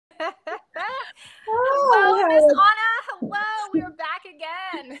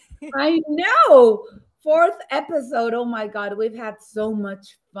I know. Fourth episode. Oh my God, we've had so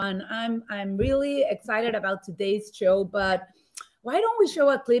much fun. I'm really excited about today's show, but why don't we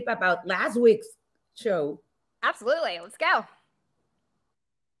show a clip about last week's show? Absolutely. Let's go.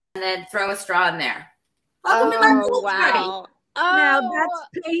 And then throw a straw in there. Welcome to my pool party. Now that's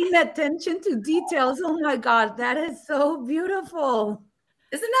paying attention to details. Oh my God, that is so beautiful.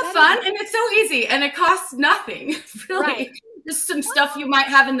 Isn't that fun? And it's so easy and it costs nothing. Really. Right. Just some stuff you might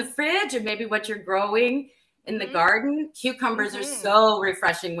have in the fridge or maybe what you're growing in the garden. Cucumbers are so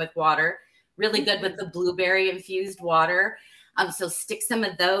refreshing with water. Really good with the blueberry infused water. So stick some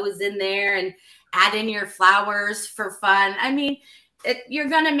of those in there and add in your flowers for fun. I mean, you're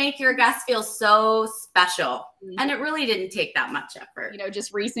going to make your guests feel so special. And it really didn't take that much effort. You know,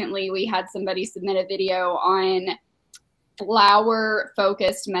 just recently we had somebody submit a video on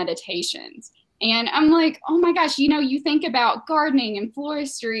flower-focused meditations. And I'm like, oh my gosh, you know, you think about gardening and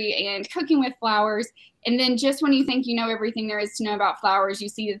floristry and cooking with flowers. And then just when you think you know everything there is to know about flowers, you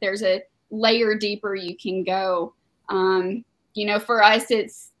see that there's a layer deeper you can go. You know, for us,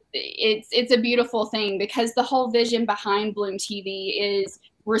 it's a beautiful thing because the whole vision behind Bloom TV is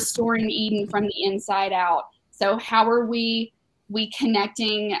restoring Eden from the inside out. So how are we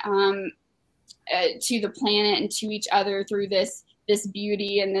connecting to the planet and to each other through this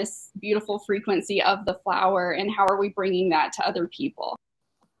beauty and this beautiful frequency of the flower, and how are we bringing that to other people?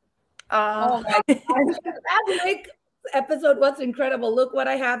 Oh my God. That week's episode was incredible. Look what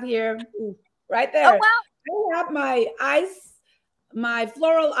I have here. Ooh, right there. Oh, wow. I have my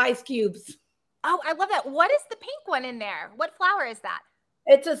floral ice cubes. Oh, I love that. What is the pink one in there? What flower is that?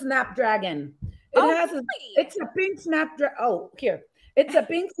 It's a snapdragon. It's a pink snapdragon. Oh, here. It's a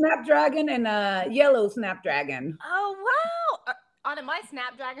pink snapdragon and a yellow snapdragon. Oh, wow. My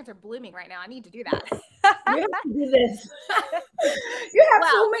snapdragons are blooming right now. I need to do that. You have to do this. You have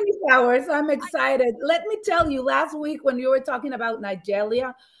so many flowers. I'm excited. Let me tell you, last week when you were talking about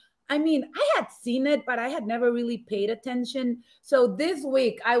Nigeria, I mean, I had seen it, but I had never really paid attention. So this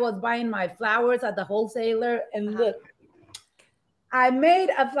week I was buying my flowers at the wholesaler, and look, I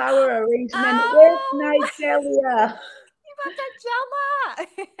made a flower arrangement with Nigeria. Nigella.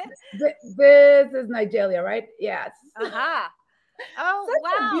 This is Nigeria, right? Yes. Oh, such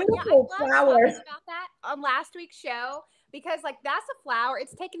wow. A beautiful flower. About that on last week's show, because like that's a flower.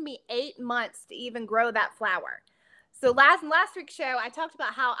 It's taken me 8 months to even grow that flower. So last week's show, I talked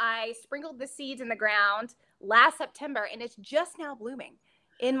about how I sprinkled the seeds in the ground last September, and it's just now blooming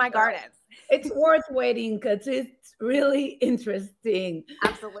in my garden. It's worth waiting because it's really interesting.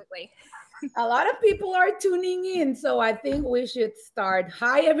 Absolutely. A lot of people are tuning in, so I think we should start.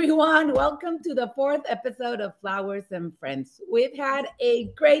 Hi, everyone. Welcome to the 4th episode of Flowers and Friends. We've had a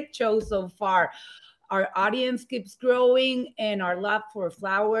great show so far. Our audience keeps growing, and our love for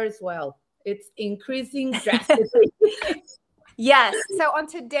flowers, well, it's increasing drastically. Yes. So on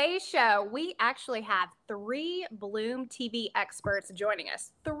today's show, we actually have 3 Bloom TV experts joining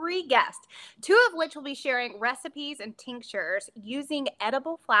us, 3 guests, 2 of which will be sharing recipes and tinctures using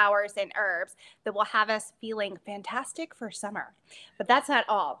edible flowers and herbs that will have us feeling fantastic for summer. But that's not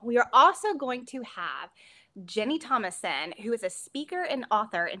all. We are also going to have Jenny Thomason, who is a speaker and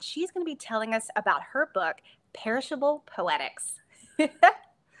author, and she's going to be telling us about her book, Perishable Poetics.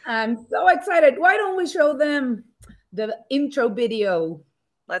 I'm so excited. Why don't we show them the intro video?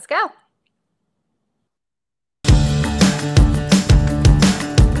 Let's go.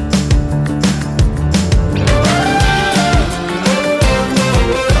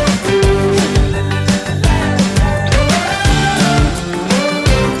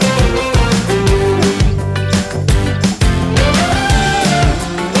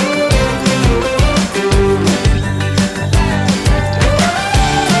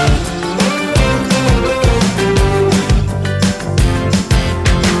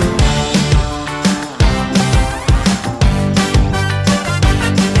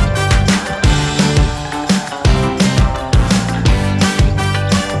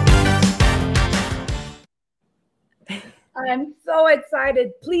 I'm so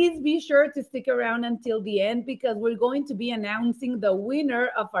excited. Please be sure to stick around until the end because we're going to be announcing the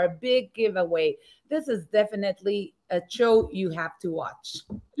winner of our big giveaway. This is definitely a show you have to watch.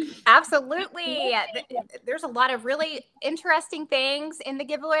 Absolutely. There's a lot of really interesting things in the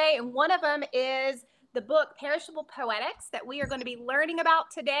giveaway, and one of them is the book Perishable Poetics that we are going to be learning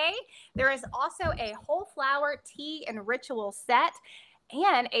about today. There is also a whole flower tea and ritual set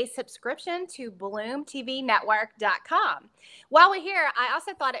and a subscription to bloomtvnetwork.com. While we're here, I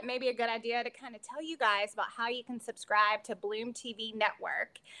also thought it may be a good idea to kind of tell you guys about how you can subscribe to Bloom TV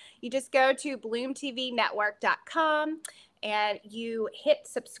Network. You just go to bloomtvnetwork.com and you hit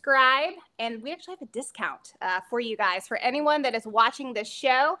subscribe, and we actually have a discount for you guys. For anyone that is watching this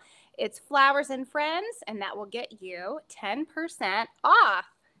show, it's Flowers and Friends, and that will get you 10% off.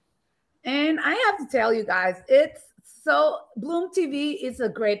 And I have to tell you guys, Bloom TV is a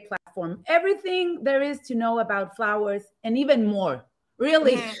great platform. Everything there is to know about flowers and even more.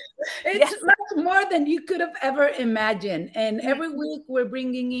 Really, it's much more than you could have ever imagined. And every week we're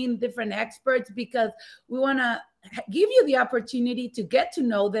bringing in different experts because we want to give you the opportunity to get to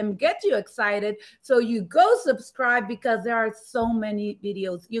know them, get you excited. So you go subscribe because there are so many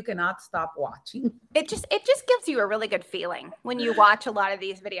videos you cannot stop watching. It just gives you a really good feeling when you watch a lot of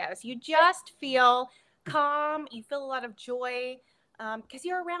these videos. You just feel calm. You feel a lot of joy because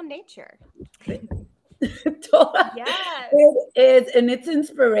you're around nature. Yes. It is, and it's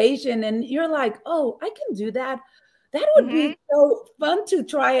inspiration, and you're like, oh, I can do that. That would be so fun to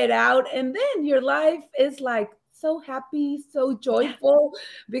try it out. And then your life is like so happy, so joyful,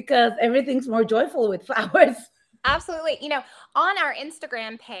 because everything's more joyful with flowers. Absolutely. You know, on our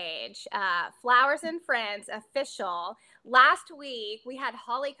Instagram page, Flowers and Friends Official, last week we had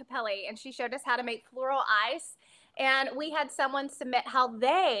Holly Capelli, and she showed us how to make floral ice. And we had someone submit how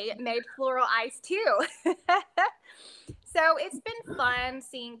they made floral ice too. So it's been fun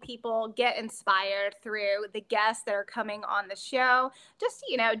seeing people get inspired through the guests that are coming on the show. Just,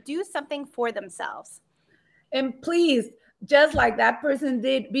 you know, do something for themselves. And please, just like that person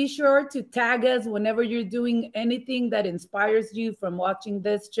did, be sure to tag us whenever you're doing anything that inspires you from watching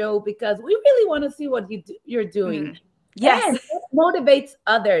this show, because we really want to see what you're doing. Yes. And it motivates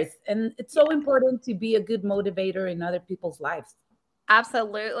others. And it's so important to be a good motivator in other people's lives.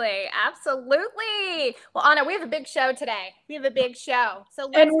 Absolutely. Absolutely. Well, Anna, we have a big show today. We have a big show. So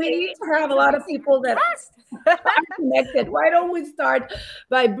we have a lot of people that are connected. Why don't we start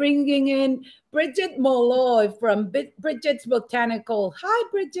by bringing in Bridget Molloy from Bridget's Botanicals. Hi,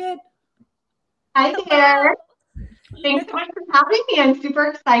 Bridget. Hi there. Thanks so much for having me. I'm super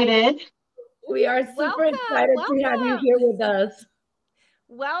excited. We are super excited to have you here with us.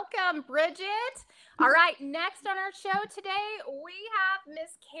 Welcome, Bridget. All right, next on our show today, we have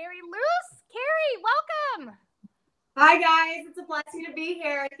Miss Keri Luce. Keri, welcome. Hi, guys. It's a blessing to be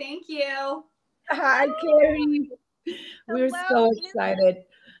here. Thank you. Hi, Keri. We're so excited.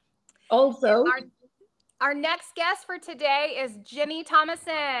 Also, our next guest for today is Jenny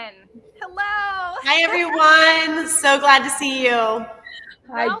Thomason. Hello. Hi, everyone. So glad to see you.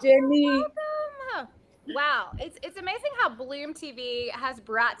 Hi, Jenny. Welcome. Wow, it's amazing how Bloom TV has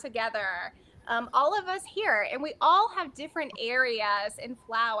brought together all of us here, and we all have different areas in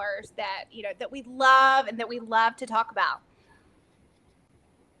flowers that that we love and that we love to talk about.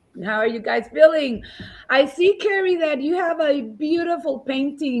 How are you guys feeling? I see, Keri, that you have a beautiful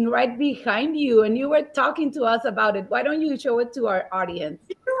painting right behind you, and you were talking to us about it. Why don't you show it to our audience?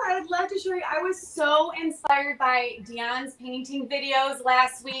 Sure, I would love to show you. I was so inspired by Dion's painting videos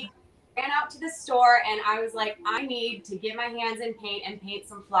last week. I ran out to the store, and I was like, I need to get my hands in paint and paint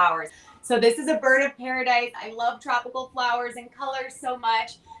some flowers. So this is a bird of paradise. I love tropical flowers and colors so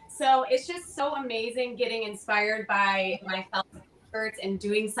much. So it's just so amazing getting inspired by my fellow experts and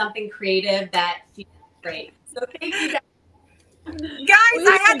doing something creative that feels great. So thank you guys. Guys,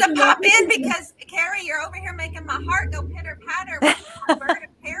 I had to pop in because, Keri, you're over here making my heart go pitter-patter with bird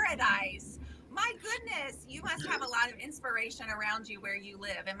of paradise. My goodness, you must have a lot of inspiration around you where you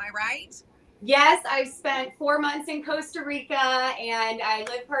live. Am I right? Yes, I've spent 4 months in Costa Rica, and I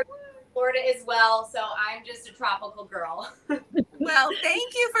live part of Florida as well. So I'm just a tropical girl. Well,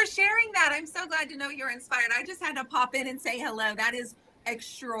 thank you for sharing that. I'm so glad to know you're inspired. I just had to pop in and say hello. That is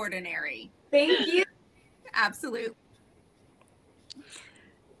extraordinary. Thank you. Absolutely.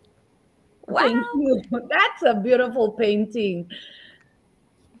 Wow. Thank you. That's a beautiful painting.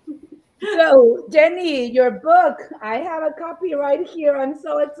 So, Jenny, your book, I have a copy right here. I'm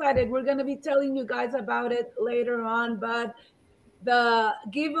so excited. We're going to be telling you guys about it later on, but the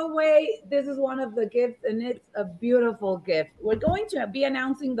giveaway, this is one of the gifts, and it's a beautiful gift. We're going to be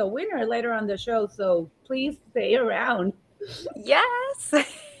announcing the winner later on the show, so please stay around. Yes.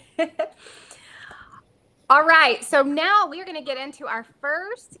 All right, so now we're going to get into our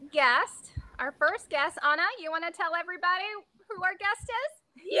first guest. Anna, you want to tell everybody who our guest is?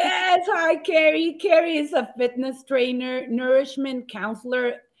 Yes, hi, Keri. Keri is a fitness trainer, nourishment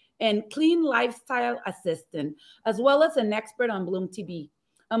counselor, and clean lifestyle assistant, as well as an expert on Bloom TV.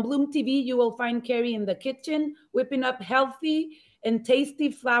 On Bloom TV, you will find Keri in the kitchen, whipping up healthy and tasty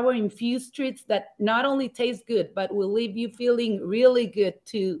flower-infused treats that not only taste good, but will leave you feeling really good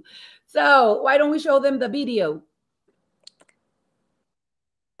too. So why don't we show them the video?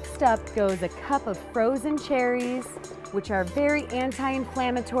 Next up goes a cup of frozen cherries, which are very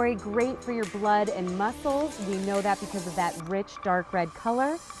anti-inflammatory, great for your blood and muscles. We know that because of that rich dark red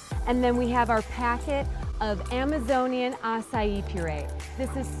color. And then we have our packet of Amazonian acai puree. This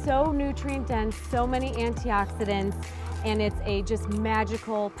is so nutrient dense, so many antioxidants, and it's a just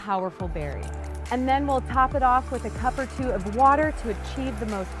magical, powerful berry. And then we'll top it off with a cup or two of water to achieve the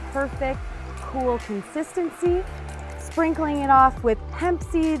most perfect, cool consistency, sprinkling it off with hemp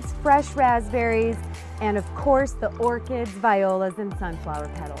seeds, fresh raspberries, and of course the orchids, violas, and sunflower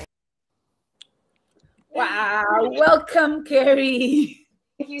petals. Wow, welcome, Keri.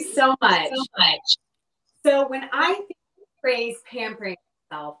 Thank you so much. So when I think of the phrase pampering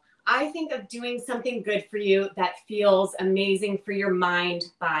yourself, I think of doing something good for you that feels amazing for your mind,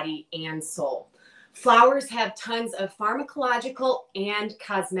 body, and soul. Flowers have tons of pharmacological and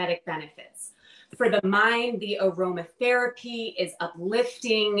cosmetic benefits. For the mind, the aromatherapy is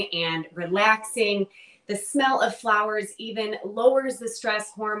uplifting and relaxing. The smell of flowers even lowers the stress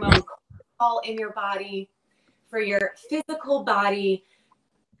hormone cortisol in your body. For your physical body,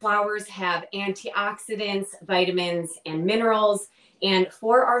 flowers have antioxidants, vitamins, and minerals. And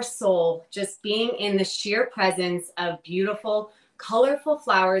for our soul, just being in the sheer presence of beautiful, colorful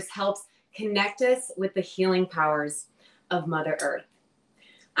flowers helps connect us with the healing powers of Mother Earth.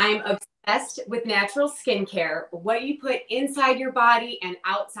 I'm obsessed with natural skincare. What you put inside your body and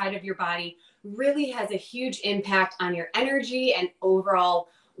outside of your body really has a huge impact on your energy and overall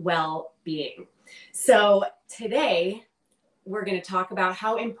well-being. So today, we're going to talk about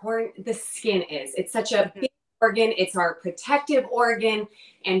how important the skin is. It's such a big organ. It's our protective organ.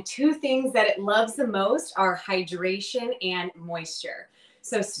 And two things that it loves the most are hydration and moisture.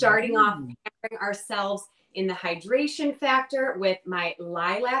 So starting off, pampering ourselves in the hydration factor with my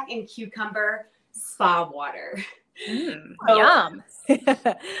lilac and cucumber spa water. Yum.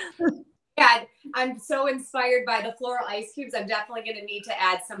 Yeah, I'm so inspired by the floral ice cubes. I'm definitely going to need to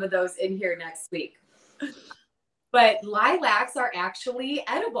add some of those in here next week. But lilacs are actually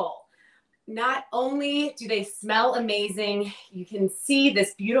edible. Not only do they smell amazing, you can see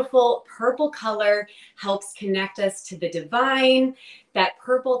this beautiful purple color helps connect us to the divine. That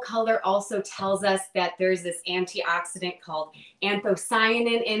purple color also tells us that there's this antioxidant called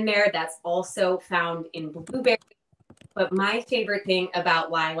anthocyanin in there that's also found in blueberries. But my favorite thing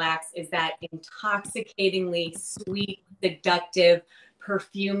about lilacs is that intoxicatingly sweet, seductive,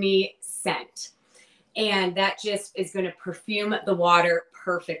 perfumey scent. And that just is going to perfume the water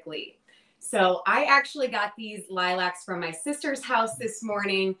perfectly. So I actually got these lilacs from my sister's house this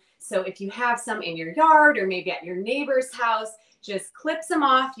morning. So if you have some in your yard or maybe at your neighbor's house, just clip some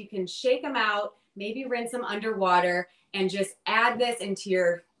off. You can shake them out, maybe rinse them underwater, and just add this into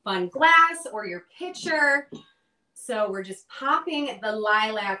your fun glass or your pitcher. So we're just popping the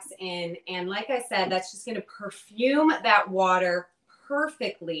lilacs in. And like I said, that's just going to perfume that water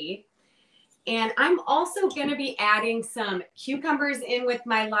perfectly. And I'm also going to be adding some cucumbers in with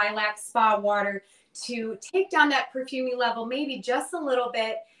my lilac spa water to take down that perfumey level, maybe just a little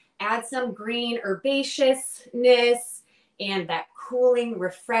bit, add some green herbaceousness and that cooling,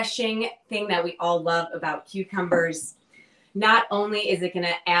 refreshing thing that we all love about cucumbers. Not only is it going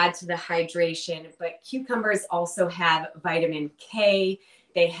to add to the hydration, but cucumbers also have vitamin K.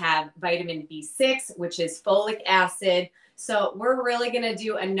 They have vitamin B6, which is folic acid. So we're really going to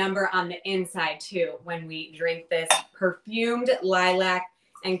do a number on the inside too when we drink this perfumed lilac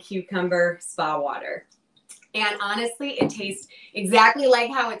and cucumber spa water. And honestly, it tastes exactly like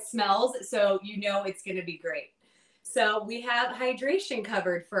how it smells. So you know it's going to be great. So we have hydration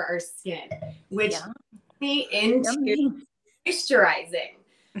covered for our skin, which leads into moisturizing.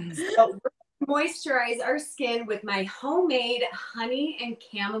 So we're going to moisturize our skin with my homemade honey and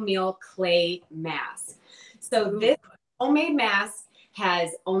chamomile clay mask. So this homemade mask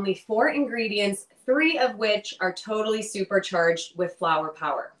has only 4 ingredients, 3 of which are totally supercharged with flower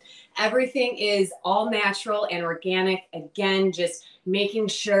power. Everything is all natural and organic. Again, just making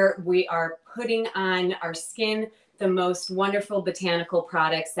sure we are putting on our skin the most wonderful botanical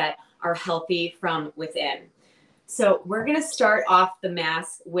products that are healthy from within. So we're going to start off the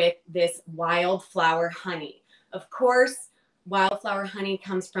mask with this wildflower honey. Of course, wildflower honey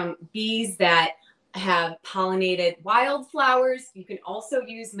comes from bees that have pollinated wildflowers. You can also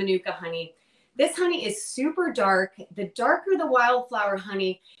use manuka honey. This honey is super dark. The darker the wildflower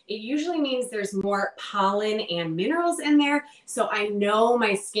honey, it usually means there's more pollen and minerals in there. So I know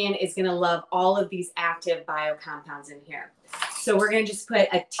my skin is going to love all of these active biocompounds in here. So we're going to just put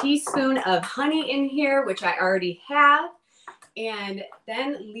a teaspoon of honey in here, which I already have. And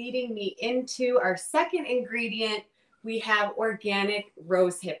then leading me into our second ingredient, we have organic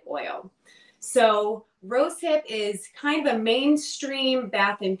rosehip oil. So rosehip is kind of a mainstream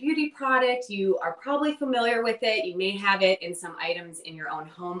bath and beauty product. You are probably familiar with it. You may have it in some items in your own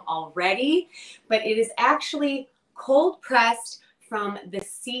home already, but it is actually cold pressed from the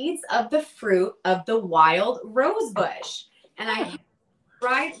seeds of the fruit of the wild rose bush. And I have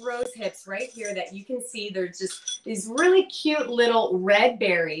dried rose hips right here that you can see. They're just these really cute little red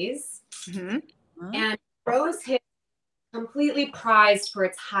berries. And rose hips completely prized for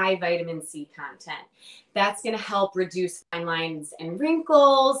its high vitamin C content. That's going to help reduce fine lines and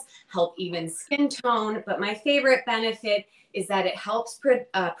wrinkles, help even skin tone. But my favorite benefit is that it helps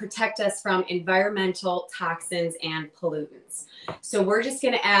protect us from environmental toxins and pollutants. So we're just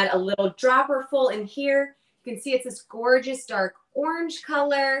going to add a little dropper full in here. You can see it's this gorgeous dark orange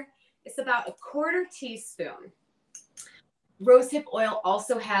color. It's about a 1/4 teaspoon. Rosehip oil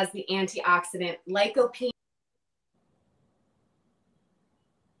also has the antioxidant lycopene.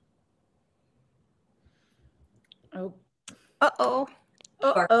 Oh. Uh-oh.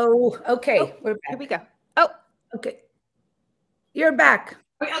 Uh-oh. Okay, we're back. Here we go. Oh. Okay. You're back.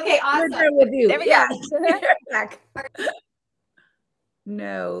 Okay, awesome. We're there with you. There we go. go. You're back.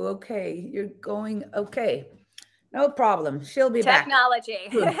 No, okay. You're going, okay. No problem. She'll be back. Technology.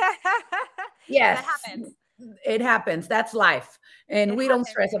 Yes. That happens. It happens. That's life. And we don't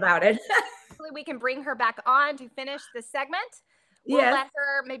stress about it. Hopefully we can bring her back on to finish the segment. We'll let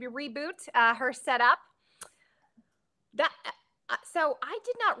her maybe reboot her setup. So I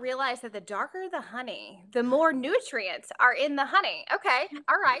did not realize that the darker the honey, the more nutrients are in the honey. Okay.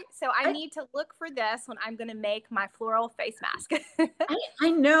 All right. So I need to look for this when I'm going to make my floral face mask.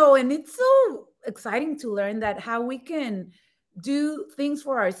 I know. And it's so exciting to learn that how we can do things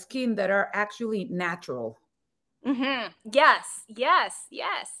for our skin that are actually natural. Yes, yes,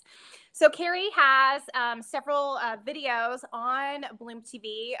 yes. So Keri has several videos on Bloom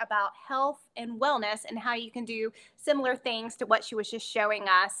TV about health and wellness and how you can do similar things to what she was just showing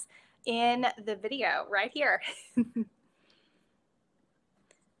us in the video right here.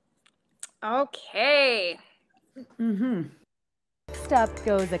 Okay. Next up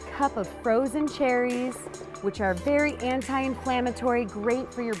goes a cup of frozen cherries, which are very anti-inflammatory,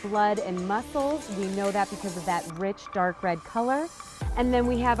 great for your blood and muscles. We know that because of that rich dark red color. And then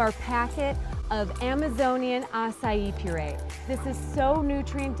we have our packet of Amazonian acai puree. This is so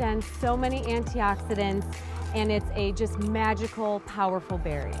nutrient dense, so many antioxidants, and it's a just magical, powerful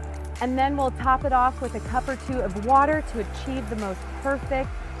berry. And then we'll top it off with a cup or two of water to achieve the most perfect,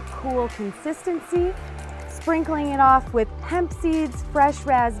 cool consistency. Sprinkling it off with hemp seeds, fresh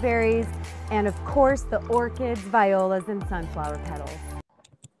raspberries, and of course the orchids, violas, and sunflower petals.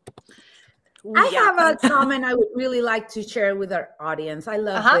 I have a comment I would really like to share with our audience. I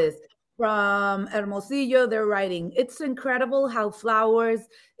love this. From Hermosillo, they're writing, it's incredible how flowers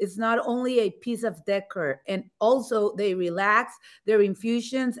is not only a piece of decor, and also they relax, their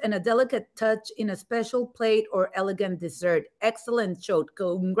infusions, and a delicate touch in a special plate or elegant dessert. Excellent show.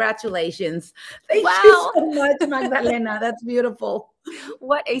 Congratulations. Thank you so much, Magdalena. That's beautiful.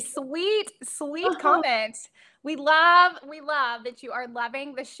 What a sweet, sweet comment. We love that you are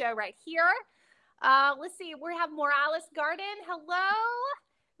loving the show right here. Let's see. We have Morales Garden. Hello.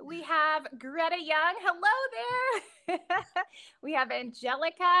 We have Greta Young. Hello there. We have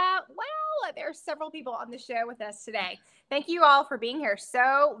Angelica. Wow, there's several people on the show with us today. Thank you all for being here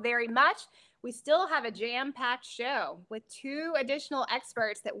so very much. We still have a jam-packed show with 2 additional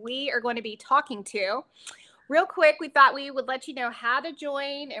experts that we are going to be talking to. Real quick, we thought we would let you know how to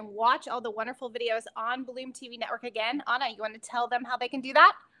join and watch all the wonderful videos on Bloom TV Network again. Anna, you want to tell them how they can do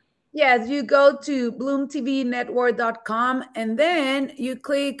that? Yes, you go to bloomtvnetwork.com and then you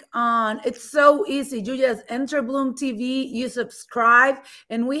click on, it's so easy. You just enter Bloom TV, you subscribe,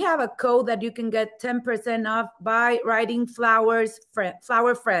 and we have a code that you can get 10% off by writing Flower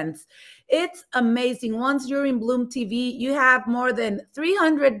Friends. It's amazing. Once you're in Bloom TV, you have more than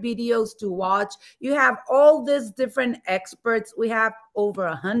 300 videos to watch. You have all these different experts. We have over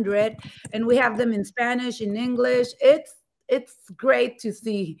 100, and we have them in Spanish, in English. It's great to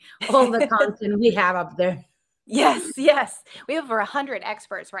see all the content we have up there. Yes, yes. We have over 100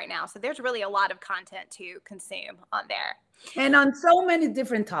 experts right now. So there's really a lot of content to consume on there. And on so many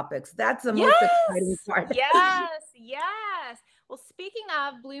different topics. That's the most exciting part. Yes, yes. Well, speaking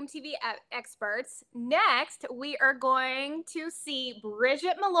of Bloom TV experts, next we are going to see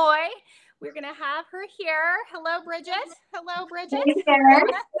Bridget Molloy. We're going to have her here. Hello, Bridget. Hello, Bridget. Hey, Sarah.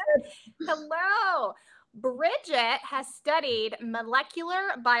 Hello. Bridget has studied molecular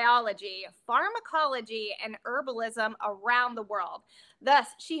biology, pharmacology, and herbalism around the world. Thus,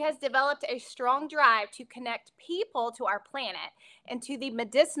 she has developed a strong drive to connect people to our planet and to the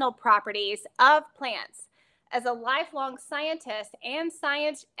medicinal properties of plants. As a lifelong scientist and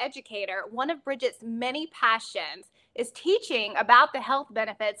science educator, one of Bridget's many passions is teaching about the health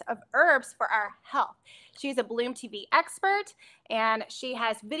benefits of herbs for our health. She's a Bloom TV expert, and she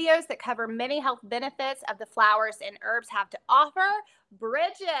has videos that cover many health benefits of the flowers and herbs have to offer.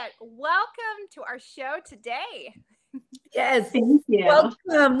 Bridget, welcome to our show today. Yes, thank you.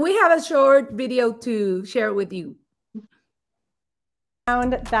 Welcome. We have a short video to share with you.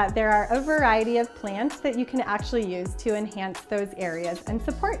 Found that there are a variety of plants that you can actually use to enhance those areas and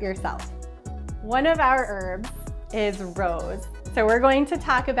support yourself. One of our herbs is rose. So we're going to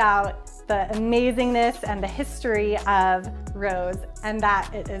talk about the amazingness and the history of rose, and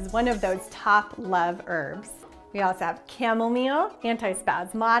that it is one of those top love herbs. We also have chamomile,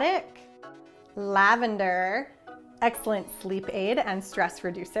 antispasmodic, lavender, excellent sleep aid and stress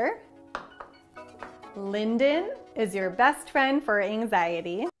reducer. Linden is your best friend for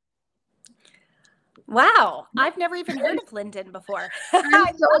anxiety. Wow, I've never even heard of linden before.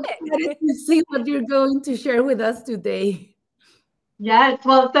 I'm so excited to see what you're going to share with us today. Yes,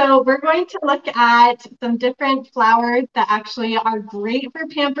 well, so we're going to look at some different flowers that actually are great for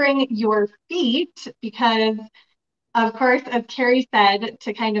pampering your feet because, of course, as Keri said,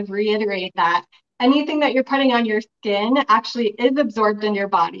 to kind of reiterate that, anything that you're putting on your skin actually is absorbed in your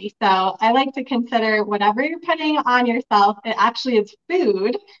body. So I like to consider whatever you're putting on yourself, it actually is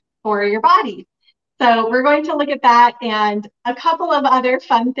food for your body. So we're going to look at that and a couple of other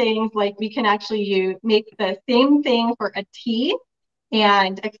fun things, like we can actually make the same thing for a tea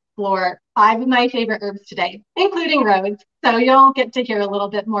and explore 5 of my favorite herbs today, including rose. So you'll get to hear a little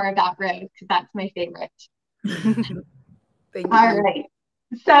bit more about rose because that's my favorite. All right.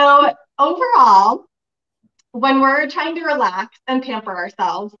 So overall, when we're trying to relax and pamper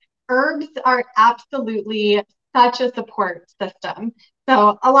ourselves, herbs are absolutely such a support system.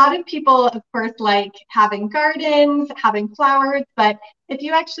 So a lot of people, of course, like having gardens, having flowers, but if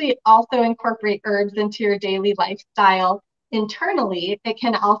you actually also incorporate herbs into your daily lifestyle internally, it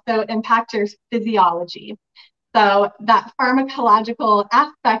can also impact your physiology. So that pharmacological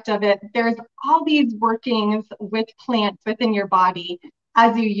aspect of it, there's all these workings with plants within your body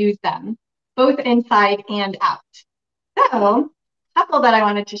as you use them, both inside and out. So a couple that I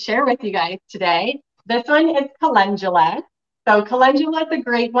wanted to share with you guys today. This one is calendula. So calendula is a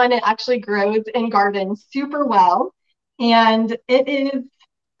great one. It actually grows in gardens super well. And it is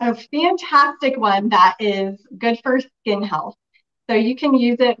a fantastic one that is good for skin health. So you can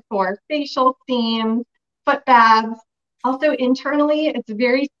use it for facial steams, foot baths. Also internally, it's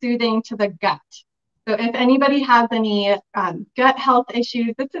very soothing to the gut. So if anybody has any gut health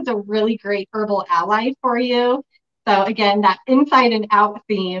issues, this is a really great herbal ally for you. So again, that inside and out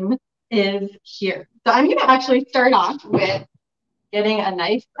theme is here. So I'm going to actually start off with getting a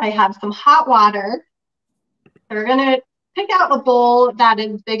nice, I have some hot water. So we're going to pick out a bowl that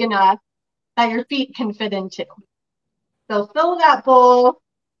is big enough that your feet can fit into. So fill that bowl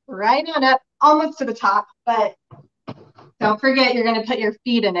right on up, almost to the top, but don't forget you're going to put your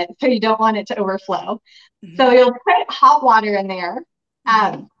feet in it, so you don't want it to overflow. So you'll put hot water in there.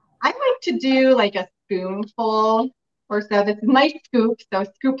 I like to do like a spoonful or so. This is my scoop, so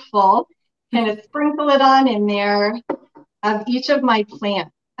scoopful. Kind of sprinkle it on in there of each of my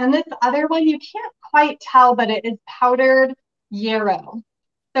plants. And this other one, you can't quite tell, but it is powdered yarrow.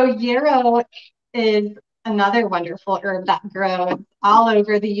 So yarrow is another wonderful herb that grows all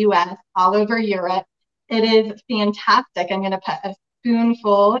over the US, all over Europe. It is fantastic. I'm going to put a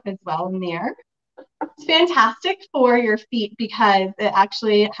spoonful as well in there. It's fantastic for your feet because it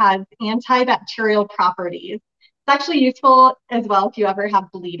actually has antibacterial properties. It's actually useful as well if you ever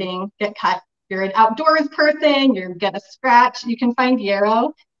have bleeding, get cut. You're an outdoors person, you get a scratch, you can find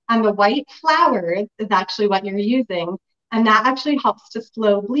yarrow, and the white flowers is actually what you're using. And that actually helps to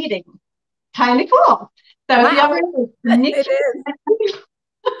slow bleeding. Kind of cool. So wow. If you ever nick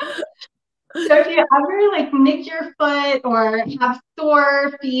So if you ever like nick your foot or have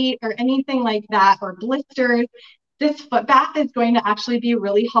sore feet or anything like that, or blisters, this foot bath is going to actually be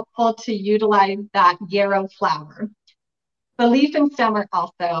really helpful to utilize that yarrow flower. The leaf and stem are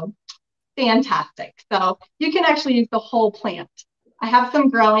also fantastic. So you can actually use the whole plant. I have some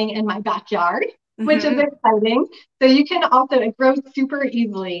growing in my backyard, which is exciting. So you can also, it grows super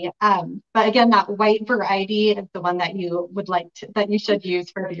easily. But again, that white variety is the one that you would like to, that you should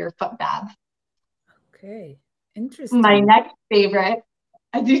use for your foot bath. Okay, interesting. My next favorite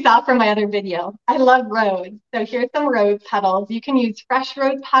as you saw from my other video, I love rose. So here's some rose petals. You can use fresh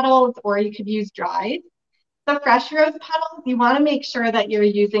rose petals or you could use dried. The fresh rose petals, you want to make sure that you're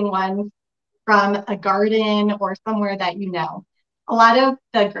using ones from a garden or somewhere that you know. A lot of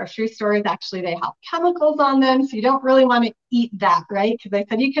the grocery stores, actually, they have chemicals on them, so you don't really want to eat that, right? Because I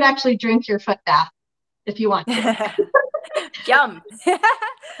said you could actually drink your foot bath if you want to. Yum.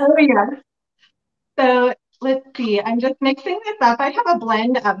 Oh, yeah. So let's see, I'm just mixing this up. I have a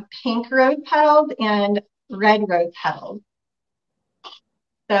blend of pink rose petals and red rose petals.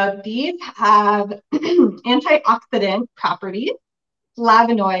 So these have antioxidant properties,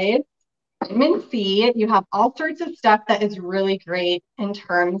 flavonoids, vitamin C. You have all sorts of stuff that is really great in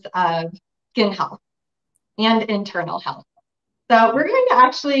terms of skin health and internal health. So we're going to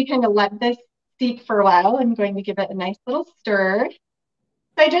actually kind of let this steep for a while. I'm going to give it a nice little stir.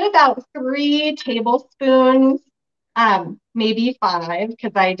 So I did about 3 tablespoons, maybe 5,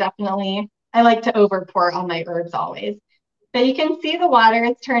 because I like to over pour on my herbs always. But you can see the water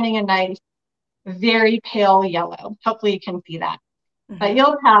is turning a nice, very pale yellow. Hopefully you can see that. But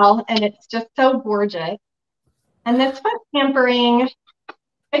you'll tell, and it's just so gorgeous. And this foot pampering,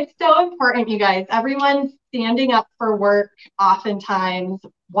 it's so important, you guys. Everyone's standing up for work oftentimes,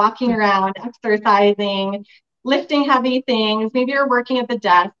 walking around, exercising, lifting heavy things. Maybe you're working at the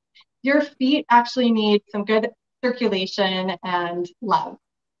desk. Your feet actually need some good circulation and love.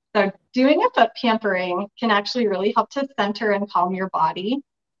 So doing a foot pampering can actually really help to center and calm your body,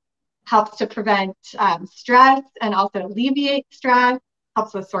 helps to prevent stress and also alleviate stress,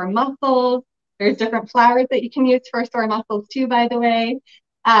 helps with sore muscles. There's different flowers that you can use for sore muscles too, by the way.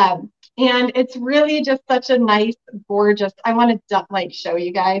 And it's really just such a nice, gorgeous, I want to like show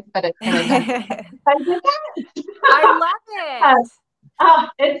you guys, but it's kind of I love it. Oh,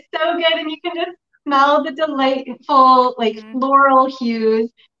 it's so good. And you can just smell the delightful, like floral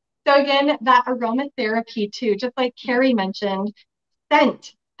hues. So again, that aromatherapy too, just like Keri mentioned,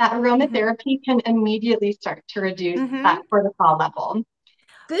 scent, that aromatherapy can immediately start to reduce that cortisol level.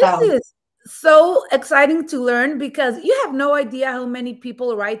 This is so exciting to learn because you have no idea how many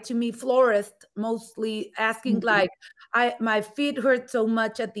people write to me, florists mostly, asking like, my feet hurt so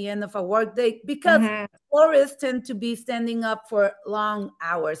much at the end of a workday because florists tend to be standing up for long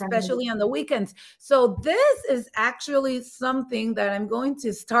hours, especially on the weekends. So this is actually something that I'm going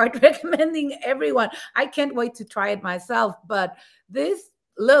to start recommending everyone. I can't wait to try it myself, but this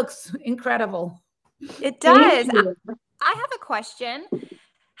looks incredible. It does. I have a question.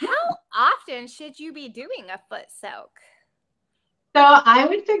 How often should you be doing a foot soak? So I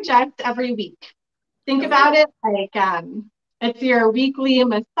would suggest every week. Think about it like it's your weekly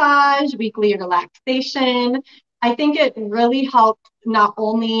massage, weekly relaxation. I think it really helps not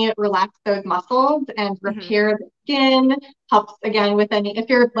only relax those muscles and repair the skin, helps again with any, if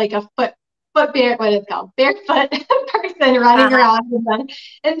you're like a barefoot person running around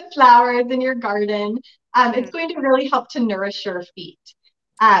in the flowers in your garden, it's going to really help to nourish your feet.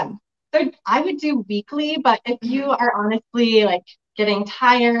 So I would do weekly, but if you are honestly like getting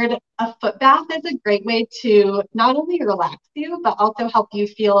tired, a foot bath is a great way to not only relax you, but also help you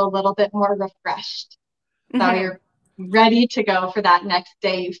feel a little bit more refreshed. So you're ready to go for that next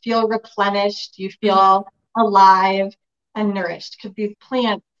day. You feel replenished, you feel alive and nourished because these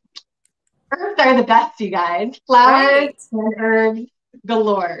plants, herbs are the best, you guys. Flowers and herbs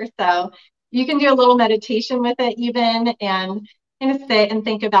galore. So you can do a little meditation with it even and kind of sit and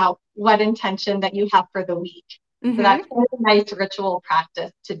think about what intention that you have for the week. So that's kind of a nice ritual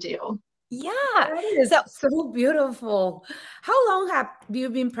practice to do. Yeah. That is so beautiful. How long have you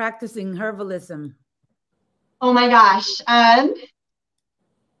been practicing herbalism? Oh my gosh.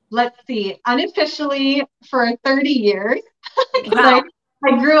 Let's see, unofficially for 30 years. Wow.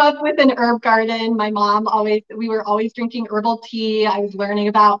 I grew up with an herb garden. My mom we were always drinking herbal tea. I was learning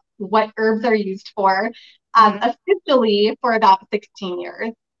about what herbs are used for. Officially for about 16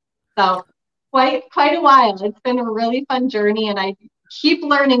 years. So quite a while. It's been a really fun journey and I keep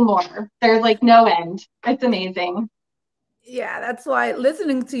learning more. There's like no end. It's amazing. Yeah, that's why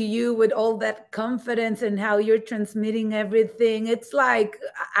listening to you with all that confidence and how you're transmitting everything, it's like,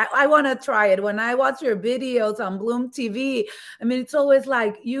 I want to try it. When I watch your videos on Bloom TV, I mean, it's always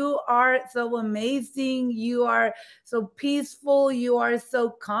like, you are so amazing. You are so peaceful. You are so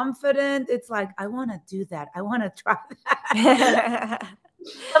confident. It's like, I want to do that. I want to try that.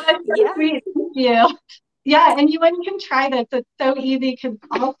 Well, that's so sweet. Thank you. Yeah, and you can try this. It's so easy because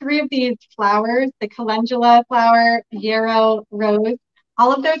all 3 of these flowers, the calendula flower, yarrow, rose,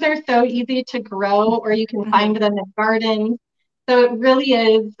 all of those are so easy to grow or you can find them in gardens. So it really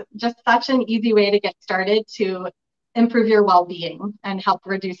is just such an easy way to get started to improve your well-being and help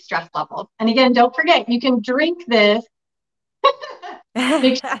reduce stress levels. And again, don't forget, you can drink this.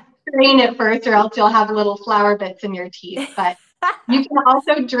 Make sure you strain it first, or else you'll have little flower bits in your teeth. But you can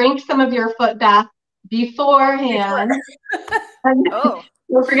also drink some of your foot bath beforehand. Oh.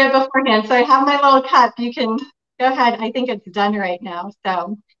 Don't forget beforehand. So I have my little cup. You can go ahead. I think it's done right now.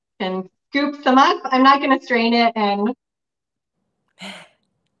 So you can scoop some up. I'm not going to strain it. And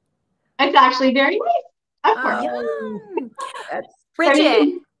it's actually very nice. Of course.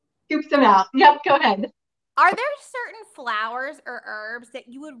 Bridget. Scoop some out. Yep, go ahead. Are there certain flowers or herbs that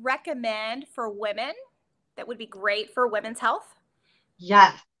you would recommend for women that would be great for women's health?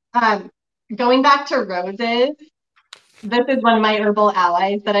 Yes. Going back to roses, this is one of my herbal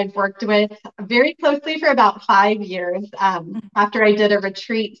allies that I've worked with very closely for about 5 years after I did a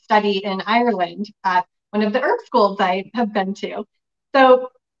retreat study in Ireland at one of the herb schools I have been to. So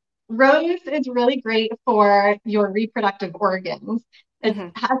rose is really great for your reproductive organs. It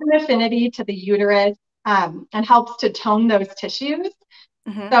has an affinity to the uterus and helps to tone those tissues.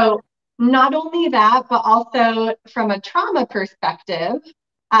 So not only that, but also from a trauma perspective,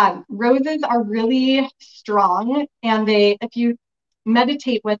 roses are really strong, and if you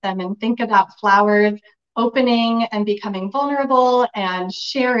meditate with them and think about flowers opening and becoming vulnerable and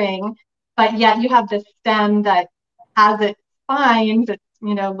sharing, but yet you have this stem that has its spines, its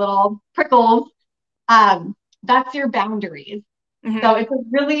little prickles, that's your boundaries. So I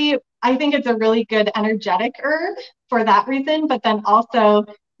think it's a really good energetic herb for that reason, but then also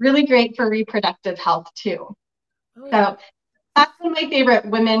really great for reproductive health too. So that's one of my favorite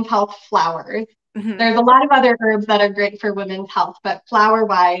women's health flowers. There's a lot of other herbs that are great for women's health, but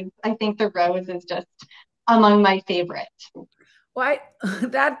flower-wise, I think the rose is just among my favorites. Why?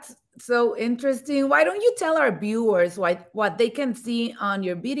 That's so interesting. Why don't you tell our viewers what they can see on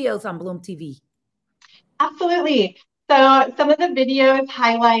your videos on Bloom TV? Absolutely. So some of the videos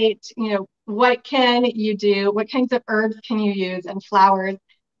highlight, what can you do? What kinds of herbs can you use and flowers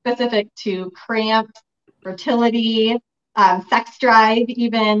specific to cramps, fertility, sex drive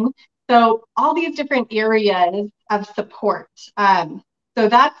even. So all these different areas of support. So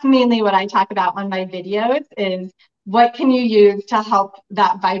that's mainly what I talk about on my videos is what can you use to help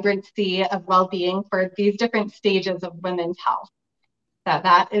that vibrancy of well-being for these different stages of women's health. So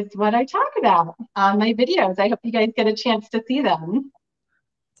that is what I talk about on my videos. I hope you guys get a chance to see them.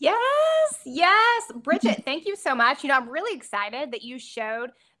 Yes. Bridget, thank you so much. I'm really excited that you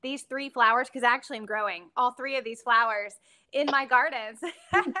showed these 3 flowers because actually I'm growing all 3 of these flowers in my gardens.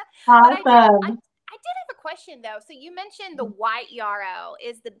 Awesome. I did have a question though. So you mentioned the white yarrow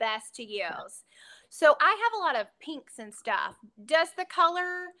is the best to use. So I have a lot of pinks and stuff. Does the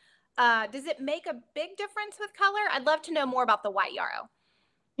color, does it make a big difference with color? I'd love to know more about the white yarrow.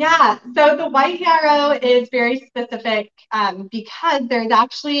 Yeah, so the white yarrow is very specific because there's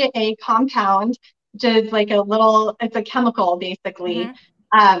actually a compound, which is like it's a chemical basically,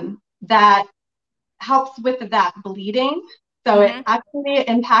 that helps with that bleeding. So it actually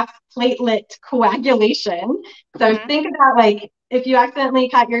impacts platelet coagulation. So think about like if you accidentally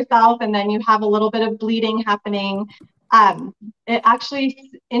cut yourself and then you have a little bit of bleeding happening, it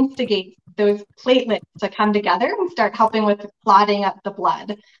actually instigates those platelets to come together and start helping with clotting up the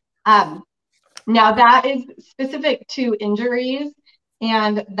blood. Now that is specific to injuries,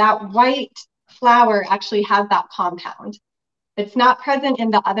 and that white flower actually has that compound. It's not present in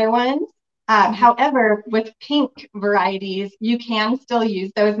the other ones. However, with pink varieties, you can still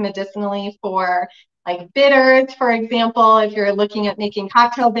use those medicinally for like bitters, for example, if you're looking at making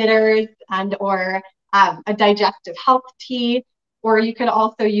cocktail bitters or a digestive health tea, or you could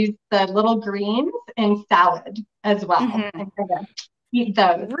also use the little greens in salad as well. And kind of eat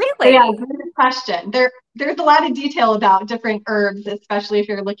those. Really? So yeah, good question. There's a lot of detail about different herbs, especially if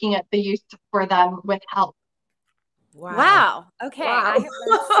you're looking at the use for them with health. Wow. Okay. Wow. I have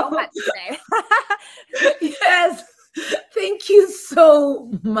learned so much today. Yes. Thank you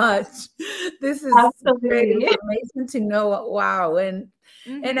so much. This is great information to know. Wow. And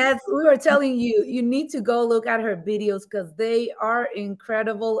as we were telling you, you need to go look at her videos because they are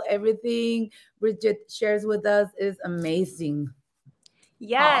incredible. Everything Bridget shares with us is amazing.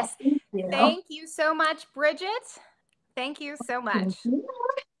 Yes. Thank you so much, Bridget. Thank you so much.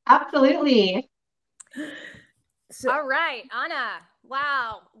 Absolutely. All right, Anna.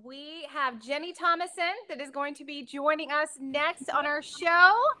 Wow. We have Jenny Thomason that is going to be joining us next on our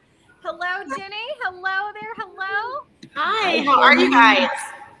show. Hello, Jenny. Hello there. Hello. Hi. How are you guys?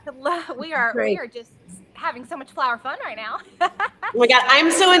 Hello. We are just having so much flower fun right now. Oh my God,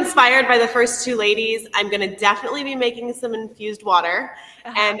 I'm so inspired by the first two ladies. I'm going to definitely be making some infused water,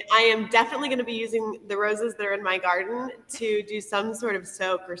 and I am definitely going to be using the roses that are in my garden to do some sort of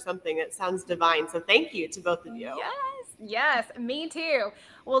soak or something. It sounds divine. So thank you to both of you. Yes, me too.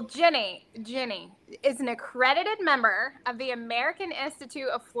 Well, Jenny is an accredited member of the American Institute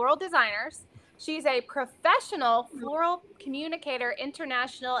of Floral Designers. She's a professional floral communicator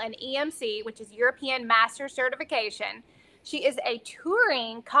international and EMC, which is European Master Certification. She is a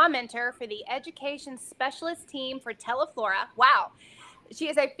touring commenter for the Education Specialist Team for Teleflora. Wow. She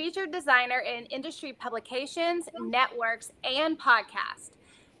is a featured designer in industry publications, networks, and podcasts.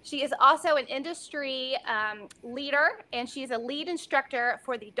 She is also an industry leader, and she's a lead instructor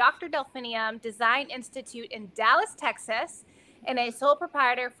for the Dr. Delphinium Design Institute in Dallas, Texas, and a sole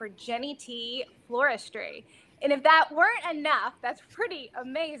proprietor for Jenny T Floristry. And if that weren't enough, that's pretty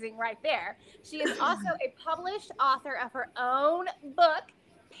amazing right there. She is also a published author of her own book,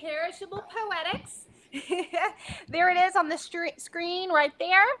 Perishable Poetics. There it is on the screen right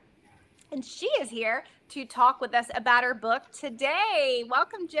there. And she is here to talk with us about her book today.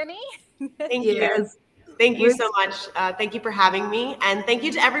 Welcome, Jenny. Thank you. Thank you so much. Thank you for having me. And thank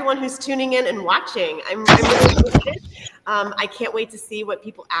you to everyone who's tuning in and watching. I'm really excited. I can't wait to see what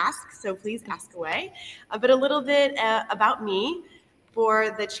people ask, so please ask away. But a little bit about me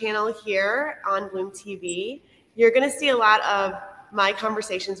for the channel here on Bloom TV. You're going to see a lot of my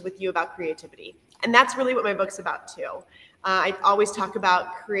conversations with you about creativity. And that's really what my book's about, too. I always talk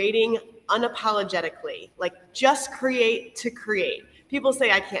about creating unapologetically, like just create to create. People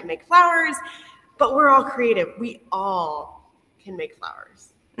say I can't make flowers, but we're all creative. We all can make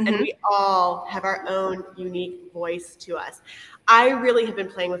flowers. And we all have our own unique voice to us. I really have been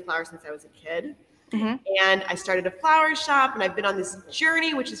playing with flowers since I was a kid. And I started a flower shop, and I've been on this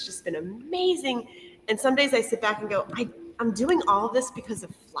journey, which has just been amazing. And some days I sit back and go, I'm doing all of this because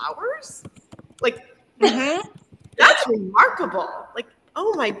of flowers? Like, that's remarkable. Like,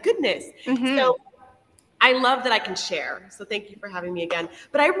 oh my goodness. So I love that I can share. So thank you for having me again.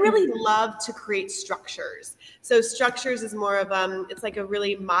 But I really love to create structures. So structures is more of, it's like a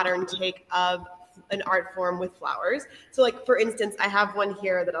really modern take of an art form with flowers. So like, for instance, I have one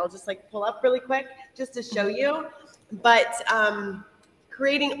here that I'll just like pull up really quick just to show you. But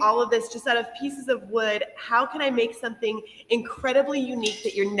creating all of this just out of pieces of wood, how can I make something incredibly unique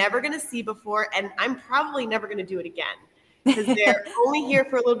that you're never going to see before? And I'm probably never going to do it again, because they're only here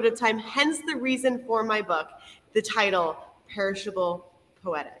for a little bit of time. Hence the reason for my book, the title, Perishable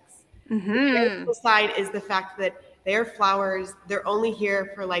Poetics. The perishable side is the fact that they're flowers. They're only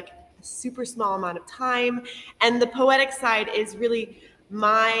here for like a super small amount of time. And the poetic side is really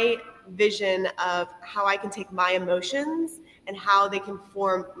my vision of how I can take my emotions and how they can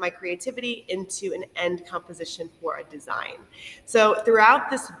form my creativity into an end composition for a design. So throughout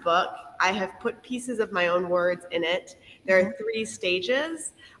this book, I have put pieces of my own words in it. There are 3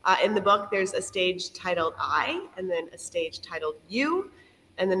 stages. In the book, there's a stage titled I, and then a stage titled You,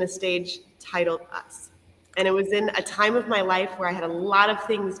 and then a stage titled Us. And it was in a time of my life where I had a lot of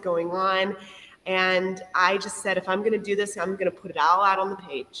things going on, and I just said, if I'm gonna do this, I'm gonna put it all out on the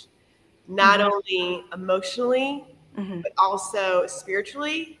page. Not only emotionally, but also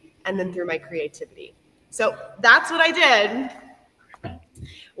spiritually, and then through my creativity. So that's what I did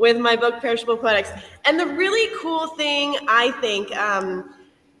with my book, Perishable Poetics. And the really cool thing, I think,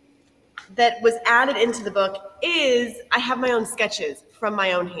 that was added into the book is I have my own sketches from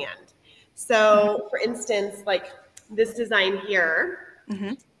my own hand. So, for instance, like this design here,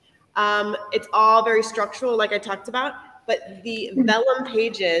 it's all very structural, like I talked about, but the vellum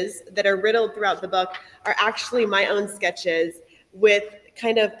pages that are riddled throughout the book are actually my own sketches with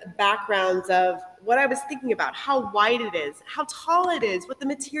kind of backgrounds of what I was thinking about, how wide it is, how tall it is, what the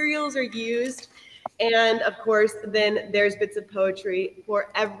materials are used. And of course, then there's bits of poetry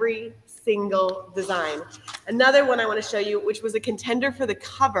for every single design. Another one I want to show you, which was a contender for the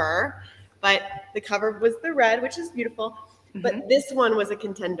cover, but the cover was the red, which is beautiful. But this one was a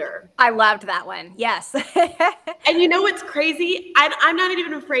contender. I loved that one. Yes. And you know what's crazy? I'm not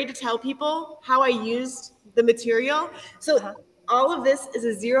even afraid to tell people how I used the material. So all of this is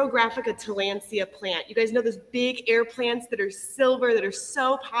a Xerographica Tillandsia plant. You guys know those big air plants that are silver, that are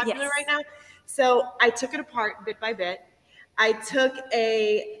so popular right now? So I took it apart bit by bit. I took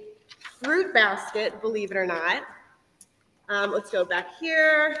a fruit basket, believe it or not. Let's go back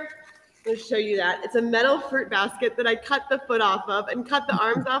here. I'll show you that. It's a metal fruit basket that I cut the foot off of and cut the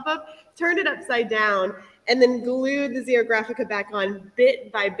arms off of, turned it upside down, and then glued the Xerographica back on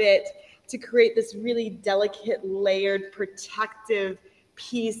bit by bit to create this really delicate, layered, protective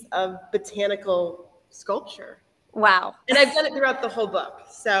piece of botanical sculpture. Wow. And I've done it throughout the whole book.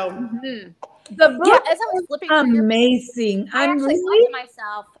 So the book as I was flipping is through amazing. I I'm actually really thought to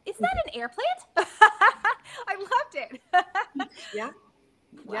myself, is that an air plant? I loved it. Yeah.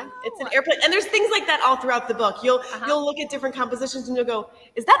 Wow. Yeah, it's an airplane. And there's things like that all throughout the book. You'll look at different compositions and you'll go,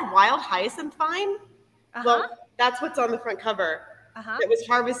 is that wild hyacinth vine? Well, that's what's on the front cover. It was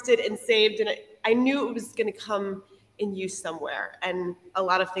harvested and saved, and I knew it was going to come in use somewhere. And a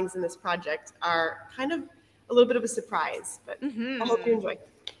lot of things in this project are kind of a little bit of a surprise, but I hope you enjoy.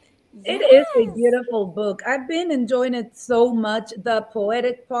 It is a beautiful book. I've been enjoying it so much. The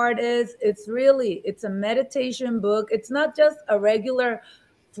poetic part is, it's a meditation book. It's not just a regular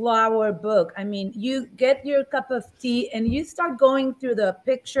flower book. I mean, you get your cup of tea and you start going through the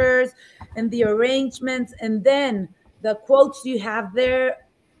pictures and the arrangements, and then the quotes you have there,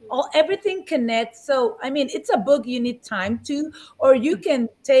 everything connects. So, I mean, it's a book you need time to, or you can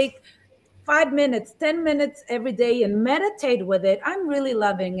take 5 minutes, 10 minutes every day and meditate with it. I'm really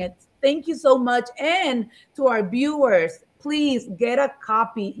loving it. Thank you so much. And to our viewers, please get a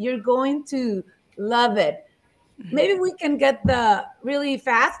copy. You're going to love it. Maybe we can get really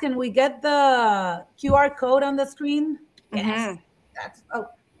fast. Can we get the QR code on the screen? Yes.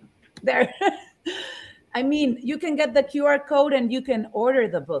 There. I mean, you can get the QR code and you can order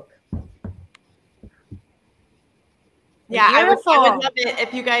the book. Yeah, I would love it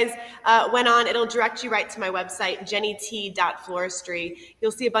if you guys went on. It'll direct you right to my website, jennyt.floristry.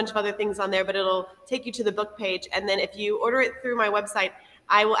 You'll see a bunch of other things on there, but it'll take you to the book page. And then if you order it through my website,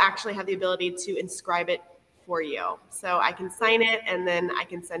 I will actually have the ability to inscribe it for you. So I can sign it and then I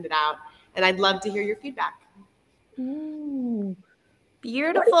can send it out. And I'd love to hear your feedback. Ooh.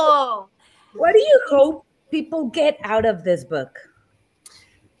 Beautiful. What do you hope people get out of this book?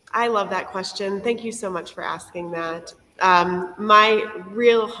 I love that question. Thank you so much for asking that. My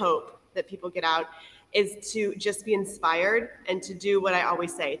real hope that people get out is to just be inspired and to do what I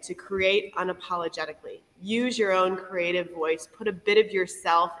always say, to create unapologetically. Use your own creative voice. Put a bit of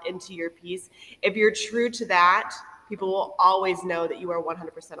yourself into your piece. If you're true to that, people will always know that you are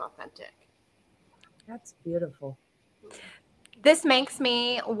 100% authentic. That's beautiful. This makes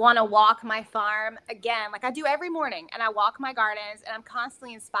me want to walk my farm again, like I do every morning, and I walk my gardens and I'm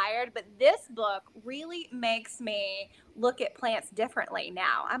constantly inspired. But this book really makes me look at plants differently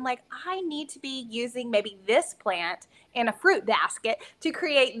now. I'm like, I need to be using maybe this plant in a fruit basket to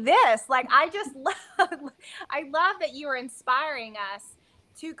create this. Like, I love that you are inspiring us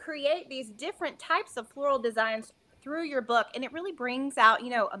to create these different types of floral designs through your book. And it really brings out,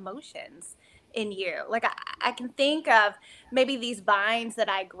 emotions in you. Like I can think of maybe these vines that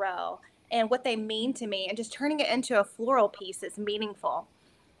I grow and what they mean to me, and just turning it into a floral piece that's meaningful.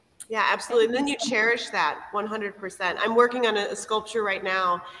 Yeah, absolutely. And then you cherish that 100%. I'm working on a sculpture right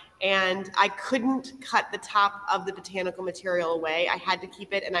now, and I couldn't cut the top of the botanical material away. I had to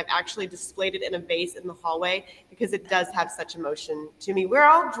keep it, and I've actually displayed it in a vase in the hallway because it does have such emotion to me. We're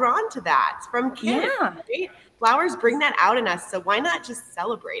all drawn to that from kids. Yeah. Right? Flowers bring that out in us, so why not just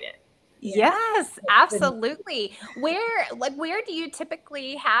celebrate it? Yes, absolutely. Where do you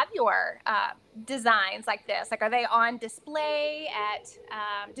typically have your designs like this? Like, are they on display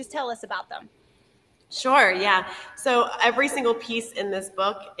at, just tell us about them. Sure, yeah. So every single piece in this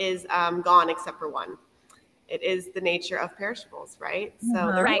book is gone except for one. It is the nature of perishables, right?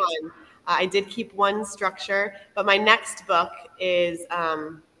 So they're gone. I did keep one structure, but my next book is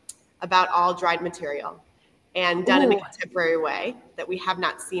about all dried material and done in a contemporary way that we have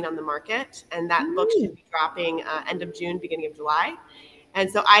not seen on the market. And that book should be dropping end of June, beginning of July. And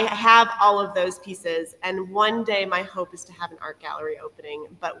so I have all of those pieces. And one day my hope is to have an art gallery opening,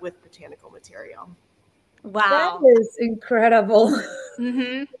 but with botanical material. Wow. That is incredible.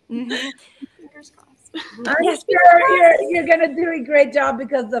 Fingers crossed. I'm sure you're going to do a great job,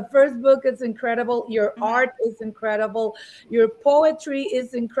 because the first book is incredible. Your art is incredible. Your poetry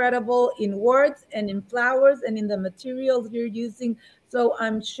is incredible in words and in flowers and in the materials you're using. So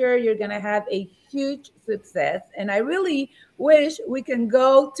I'm sure you're going to have a huge success. And I really wish we can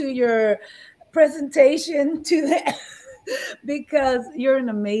go to your presentation because you're an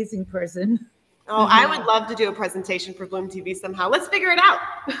amazing person. Oh, I would love to do a presentation for Bloom TV somehow. Let's figure it out.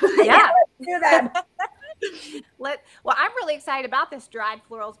 Yeah, let's do that. Well, I'm really excited about this dried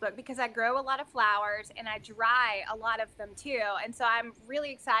florals book because I grow a lot of flowers and I dry a lot of them too. And so I'm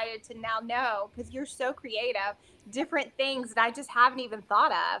really excited to now know, because you're so creative, different things that I just haven't even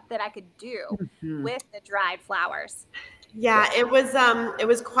thought of that I could do with the dried flowers. Yeah, it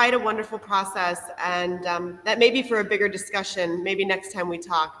was quite a wonderful process, and that may be for a bigger discussion, maybe next time we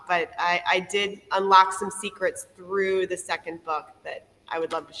talk, but I did unlock some secrets through the second book that I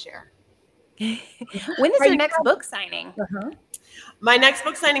would love to share. When is your next book signing? My next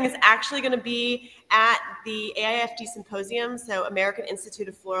book signing is actually going to be at the AIFD Symposium, so American Institute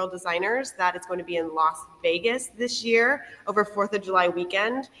of Floral Designers. That is going to be in Las Vegas this year over 4th of July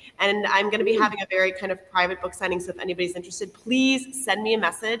weekend. And I'm going to be having a very kind of private book signing, so if anybody's interested, please send me a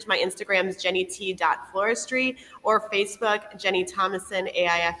message. My Instagram is jennyt.floristry or Facebook, Jenny Thomason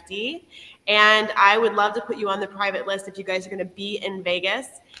AIFD. And I would love to put you on the private list if you guys are going to be in Vegas.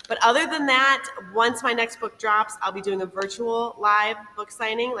 But other than that, once my next book drops, I'll be doing a virtual live book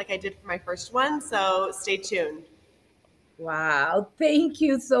signing like I did for my first one. So stay tuned. Wow. Thank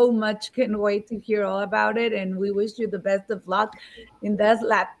you so much. Can't wait to hear all about it. And we wish you the best of luck in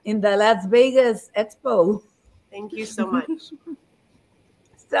the Las Vegas Expo. Thank you so much.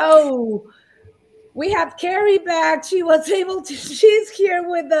 So we have Keri back. She was able to, she's here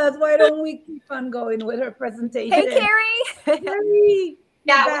with us. Why don't we keep on going with her presentation? Hey, Keri. Keri.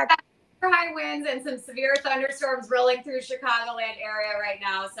 Yeah, we got high winds and some severe thunderstorms rolling through Chicagoland area right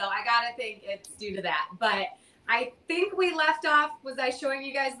now. So I got to think it's due to that. But I think we left off, was I showing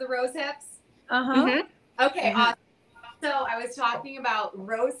you guys the rose hips? Okay, awesome. So I was talking about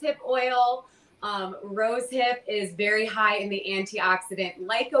rose hip oil. Rose hip is very high in the antioxidant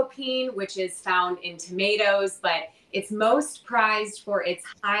lycopene, which is found in tomatoes, but it's most prized for its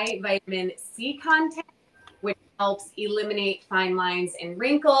high vitamin C content, which helps eliminate fine lines and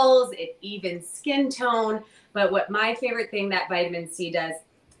wrinkles. It evens skin tone. But what my favorite thing that vitamin C does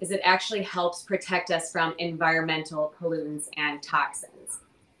is it actually helps protect us from environmental pollutants and toxins.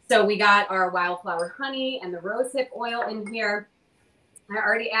 So we got our wildflower honey and the rosehip oil in here. I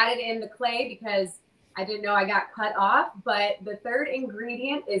already added in the clay because I didn't know I got cut off, but the third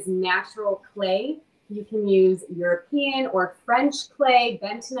ingredient is natural clay. You can use European or French clay,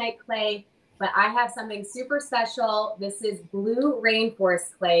 bentonite clay, but I have something super special. This is blue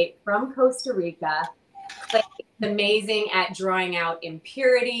rainforest clay from Costa Rica. Clay is amazing at drawing out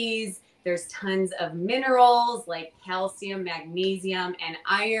impurities. There's tons of minerals like calcium, magnesium, and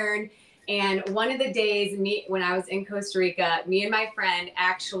iron. And one of the days, when I was in Costa Rica, me and my friend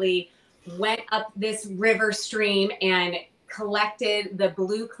actually went up this river stream and collected the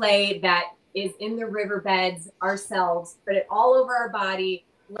blue clay that is in the riverbeds ourselves, put it all over our body,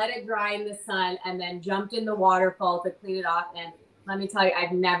 let it dry in the sun, and then jumped in the waterfall to clean it off. And let me tell you,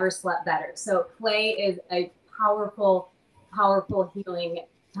 I've never slept better. So clay is a powerful, powerful healing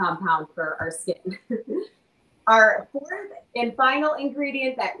compound for our skin. Our fourth and final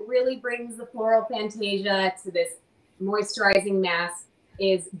ingredient that really brings the floral fantasia to this moisturizing mask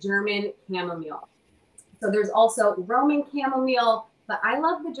is German chamomile. So there's also Roman chamomile, but I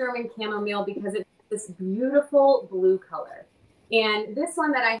love the German chamomile because it's this beautiful blue color. And this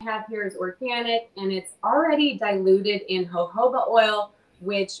one that I have here is organic, and it's already diluted in jojoba oil,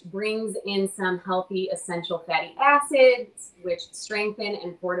 which brings in some healthy essential fatty acids, which strengthen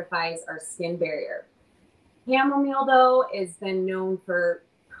and fortifies our skin barrier. Chamomile, though, has been known for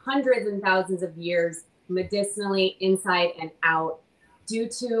hundreds and thousands of years medicinally inside and out due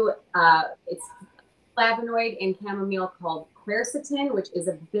to its flavonoid in chamomile called quercetin, which is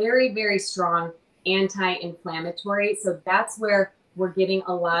a very, very strong anti-inflammatory. So that's where we're getting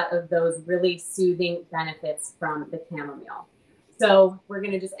a lot of those really soothing benefits from the chamomile. So we're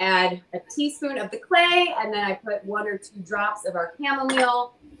going to just add a teaspoon of the clay, and then I put 1 or 2 drops of our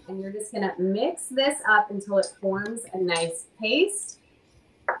chamomile. And you're just going to mix this up until it forms a nice paste.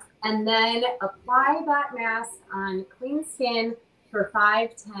 And then apply that mask on clean skin for 5,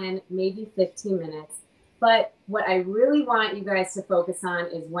 10, maybe 15 minutes. But what I really want you guys to focus on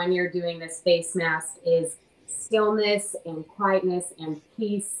is when you're doing this face mask is stillness and quietness and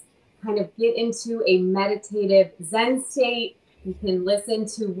peace. Kind of get into a meditative Zen state. You can listen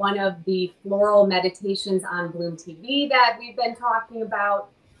to one of the floral meditations on Bloom TV that we've been talking about.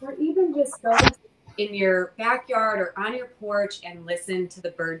 Or even just go in your backyard or on your porch and listen to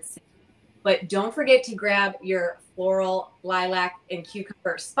the birds sing. But don't forget to grab your floral lilac and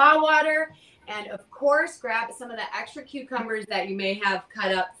cucumber spa water. And of course, grab some of the extra cucumbers that you may have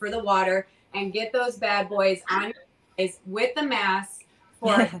cut up for the water and get those bad boys on your eyes with the mask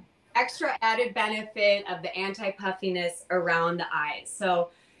for extra added benefit of the anti-puffiness around the eyes.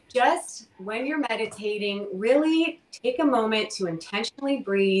 So just when you're meditating, really take a moment to intentionally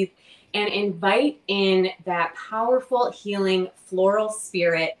breathe and invite in that powerful healing floral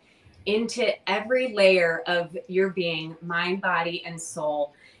spirit into every layer of your being, mind, body, and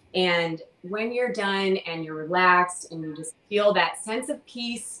soul. And when you're done and you're relaxed and you just feel that sense of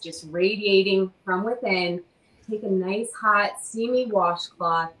peace just radiating from within, take a nice hot steamy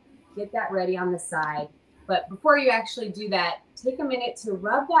washcloth, get that ready on the side. But before you actually do that, take a minute to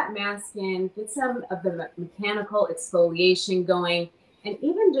rub that mask in, get some of the mechanical exfoliation going, and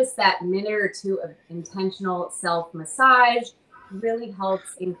even just that minute or two of intentional self-massage really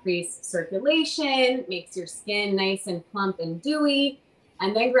helps increase circulation, makes your skin nice and plump and dewy.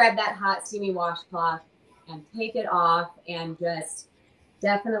 And then grab that hot, steamy washcloth and take it off, and just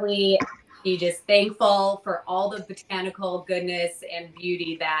definitely be just thankful for all the botanical goodness and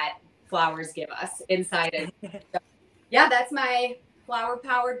beauty that flowers give us inside it. So, yeah, that's my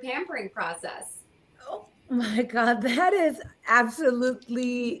flower-powered pampering process. Oh my God, that is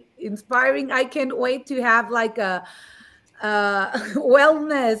absolutely inspiring. I can't wait to have like a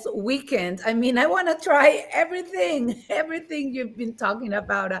wellness weekend. I mean, I want to try everything you've been talking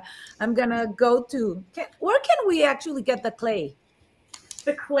about. I'm gonna go to. Where can we actually get the clay?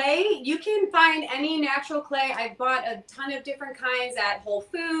 The clay, you can find any natural clay. I bought a ton of different kinds at Whole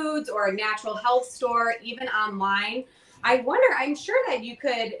Foods or a natural health store, even online. I wonder, I'm sure that you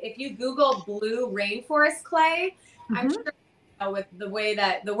could, if you Google blue rainforest clay, I'm sure with the way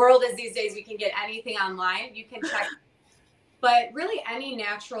that the world is these days, we can get anything online. You can check. But really, any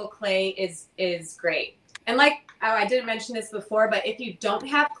natural clay is great. And like, oh, I didn't mention this before, but if you don't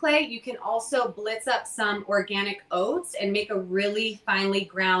have clay, you can also blitz up some organic oats and make a really finely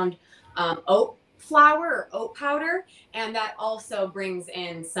ground oat flour or oat powder. And that also brings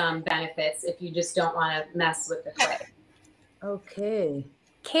in some benefits if you just don't want to mess with the clay. Okay.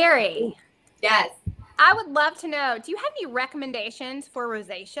 Keri. Yes. I would love to know, do you have any recommendations for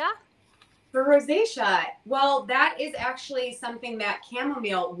rosacea? For rosacea, well, that is actually something that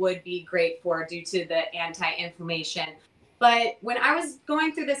chamomile would be great for due to the anti-inflammation. But when I was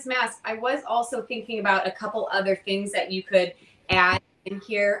going through this mask, I was also thinking about a couple other things that you could add in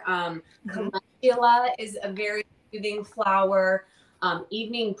here. Calendula is a very soothing flower.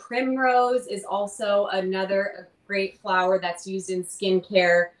 Evening primrose is also another great flower that's used in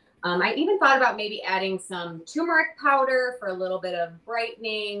skincare. I even thought about maybe adding some turmeric powder for a little bit of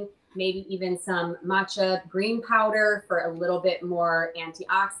brightening, maybe even some matcha green powder for a little bit more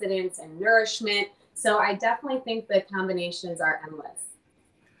antioxidants and nourishment. So I definitely think the combinations are endless.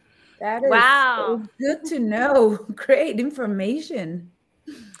 That is so good to know. Great information.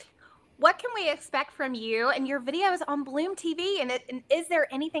 What can we expect from you and your videos on Bloom TV? And is there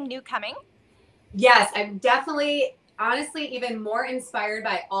anything new coming? Yes, I'm definitely, honestly, even more inspired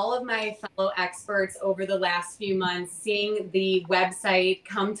by all of my fellow experts over the last few months, seeing the website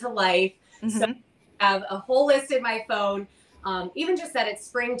come to life. So I have a whole list in my phone. Even just that it's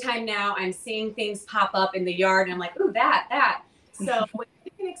springtime now, I'm seeing things pop up in the yard and I'm like, ooh, that. So what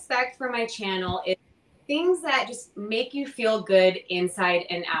you can expect from my channel is things that just make you feel good inside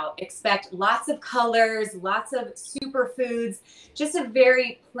and out. Expect lots of colors, lots of superfoods, just a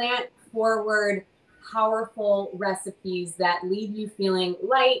very plant forward, powerful recipes that leave you feeling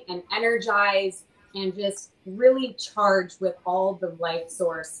light and energized and just really charged with all the life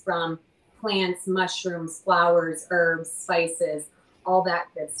source from plants, mushrooms, flowers, herbs, spices, all that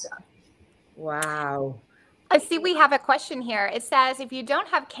good stuff. Wow. I see we have a question here. It says, if you don't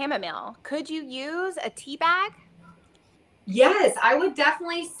have chamomile, could you use a tea bag? Yes, I would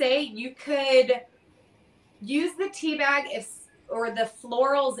definitely say you could use the tea bag or the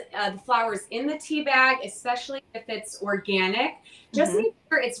florals, the flowers in the tea bag, especially if it's organic. Just make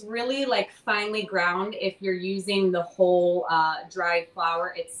sure it's really like finely ground if you're using the whole dried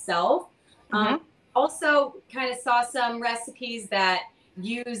flower itself. Also kind of saw some recipes that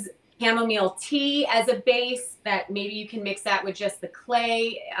use chamomile tea as a base, that maybe you can mix that with just the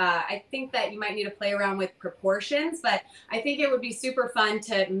clay. I think that you might need to play around with proportions, but I think it would be super fun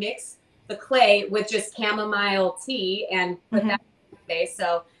to mix the clay with just chamomile tea and put that in the base.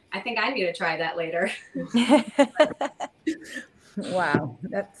 So I think I need to try that later. Wow,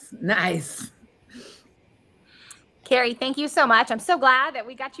 that's nice. Keri, thank you so much. I'm so glad that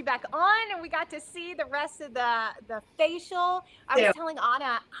we got you back on and we got to see the rest of the facial. I was telling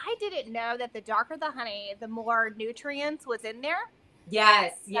Anna, I didn't know that the darker the honey, the more nutrients was in there.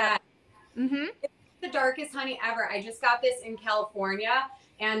 Yes, yeah. It's the darkest honey ever. I just got this in California.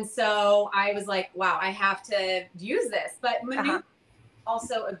 And so I was like, wow, I have to use this. But Manu is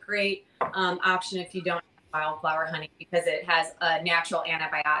also a great option if you don't have wildflower honey, because it has a natural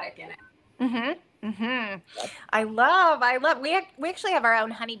antibiotic in it. I love, we actually have our own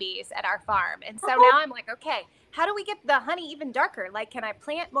honeybees at our farm. And so now I'm like, okay, how do we get the honey even darker? Like, can I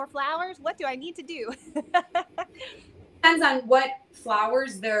plant more flowers? What do I need to do? Depends on what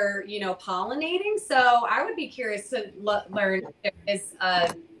flowers they're, pollinating. So I would be curious to learn if there is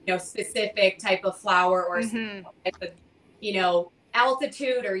a, specific type of flower or type of,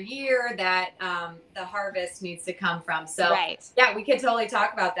 altitude or year that the harvest needs to come from. So right. Yeah, we could totally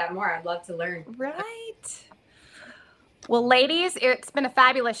talk about that more. I'd love to learn. Right. Well, ladies, it's been a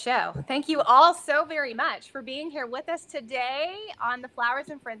fabulous show. Thank you all so very much for being here with us today on the Flowers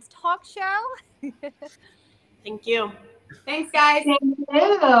and Friends Talk Show. Thank you. Thanks, guys. Thank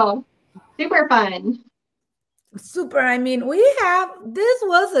you. Super fun. Super. I mean, this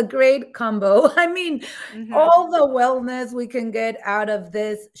was a great combo. I mean, all the wellness we can get out of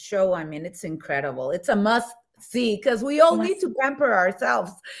this show. I mean, it's incredible. It's a must see because we all need to pamper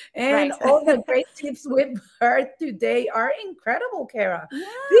ourselves. And all the great tips we've heard today are incredible, Kara. Yeah.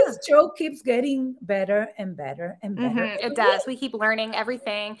 This show keeps getting better and better and better. It does. We keep learning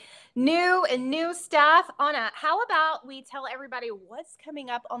everything new stuff. Anna, how about we tell everybody what's coming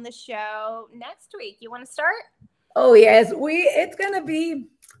up on the show next week? You want to start? Oh, yes. It's going to be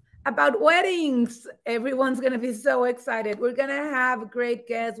about weddings. Everyone's going to be so excited. We're going to have great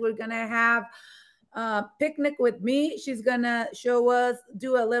guests. We're going to have picnic with me. She's going to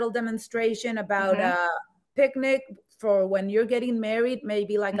do a little demonstration about picnic for when you're getting married,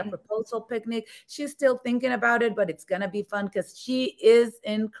 maybe like a proposal picnic. She's still thinking about it, but it's going to be fun because she is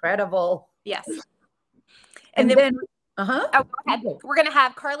incredible. Yes. And then oh, go ahead. We're going to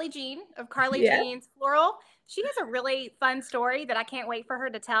have Carly Jean of Carly Jean's Floral. She has a really fun story that I can't wait for her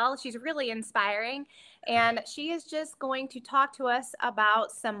to tell. She's really inspiring. And she is just going to talk to us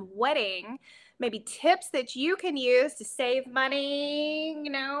about some wedding, maybe tips that you can use to save money,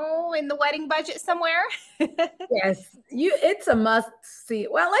 in the wedding budget somewhere. Yes, it's a must see.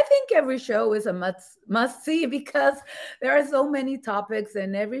 Well, I think every show is a must see because there are so many topics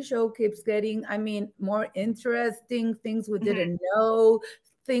and every show keeps getting, more interesting, things we didn't know,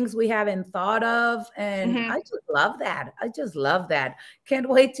 things we haven't thought of. And I just love that. Can't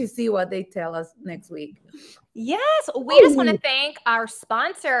wait to see what they tell us next week. Yes, we just want to thank our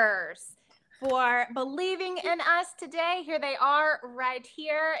sponsors for believing in us today. Here they are right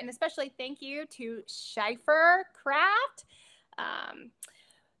here. And especially thank you to Schaefer Craft,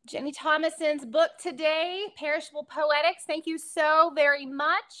 Jenny Thomason's book today, Perishable Poetics. Thank you so very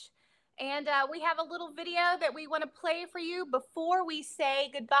much. And we have a little video that we want to play for you before we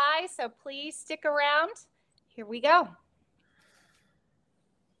say goodbye. So please stick around. Here we go.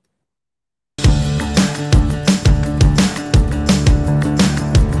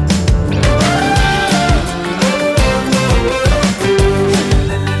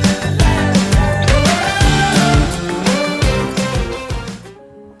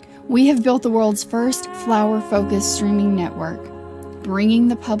 We have built the world's first flower-focused streaming network, bringing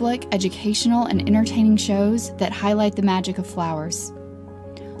the public educational and entertaining shows that highlight the magic of flowers.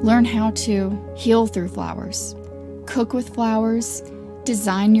 Learn how to heal through flowers, cook with flowers,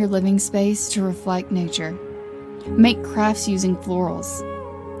 design your living space to reflect nature, make crafts using florals,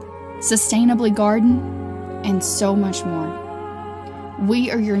 sustainably garden, and so much more.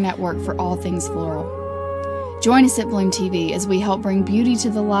 We are your network for all things floral. Join us at Bloom TV as we help bring beauty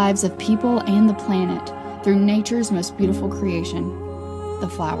to the lives of people and the planet through nature's most beautiful creation, the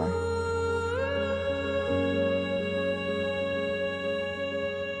flower.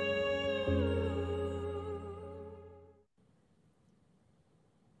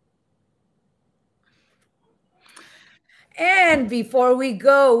 And before we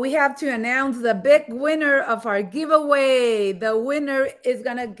go, we have to announce the big winner of our giveaway. The winner is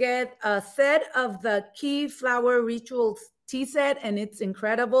going to get a set of the Key Flower Rituals tea set, and it's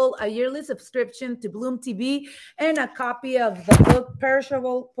incredible. A yearly subscription to Bloom TV and a copy of the book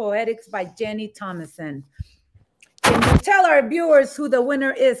Perishable Poetics by Jenny Thomason. Can you tell our viewers who the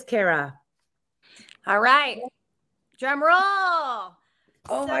winner is, Kara? All right. Drum roll.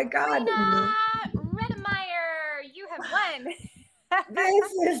 Oh, my God. You have won.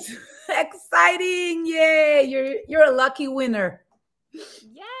 This is exciting. Yay. You're a lucky winner.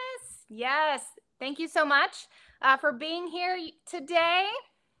 Yes. Thank you so much for being here today.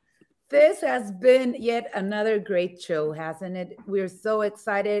 This has been yet another great show, hasn't it? We're so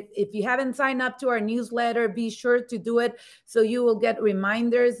excited. If you haven't signed up to our newsletter, be sure to do it so you will get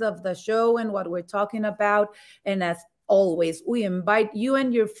reminders of the show and what we're talking about. And as always, we invite you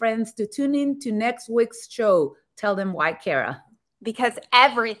and your friends to tune in to next week's show. Tell them why, Kara. Because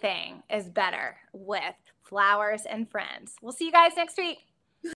everything is better with Flowers and Friends. We'll see you guys next week.